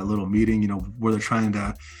little meeting, you know, where they're trying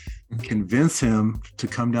to convince him to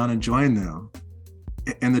come down and join them.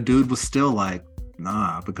 And the dude was still like,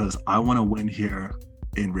 nah, because I want to win here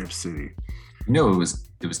in Rip City. You know, it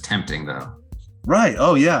was tempting though. Right.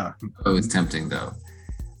 Oh yeah. It was tempting though.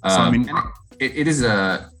 So, I mean, it is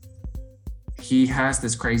he has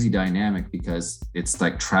this crazy dynamic because it's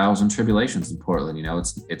like trials and tribulations in Portland. You know,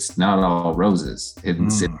 it's not all roses in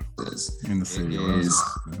the city. In the city,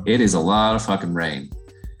 it is a lot of fucking rain,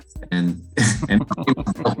 and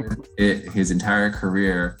his entire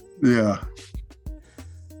career. Yeah,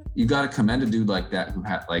 you got to commend a dude like that who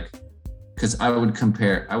had like, because I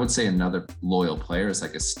would say another loyal player is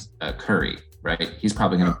like a Curry, right? He's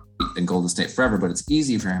probably going to be in Golden State forever, but it's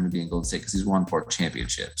easy for him to be in Golden State because he's won 4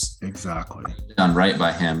 championships. Exactly. Done right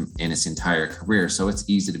by him in his entire career, so it's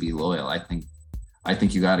easy to be loyal. I think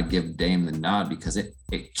you got to give Dame the nod because it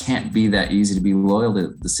can't be that easy to be loyal to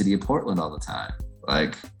the city of Portland all the time.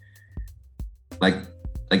 Like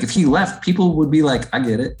if he left, people would be like, I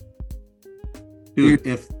get it. Dude,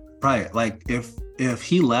 if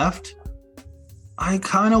he left, I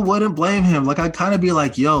kind of wouldn't blame him. Like, I'd kind of be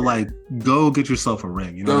like, yo, like, go get yourself a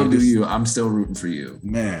ring. You know, you. I'm still rooting for you.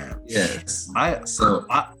 Man. Yes. I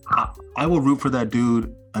will root for that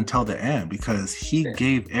dude until the end because he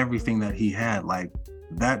gave everything that he had. Like,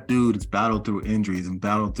 that dude has battled through injuries and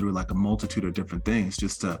battled through like a multitude of different things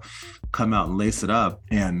just to come out and lace it up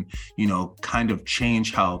and, you know, kind of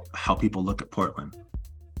change how people look at Portland.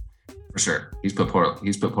 For sure. He's put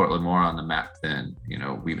Portland more on the map than, you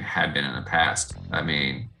know, we've had been in the past. I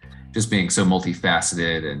mean, just being so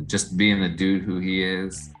multifaceted and just being the dude who he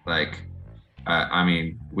is, like, I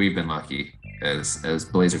mean, we've been lucky as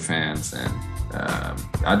Blazer fans, and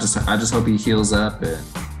I just hope he heals up and,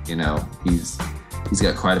 you know, he's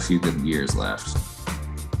got quite a few good years left.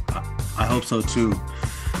 I hope so too.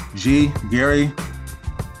 Gary,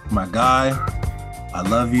 my guy, I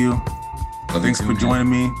love you. Thanks for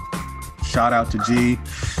joining me. Shout out to G,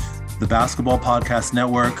 the Basketball Podcast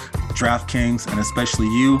Network, DraftKings, and especially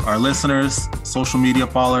you, our listeners, social media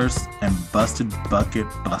followers, and Busted Bucket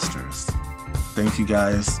Busters. Thank you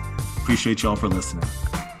guys. Appreciate y'all for listening.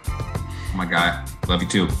 Oh my God. Love you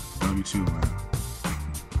too. Love you too, man.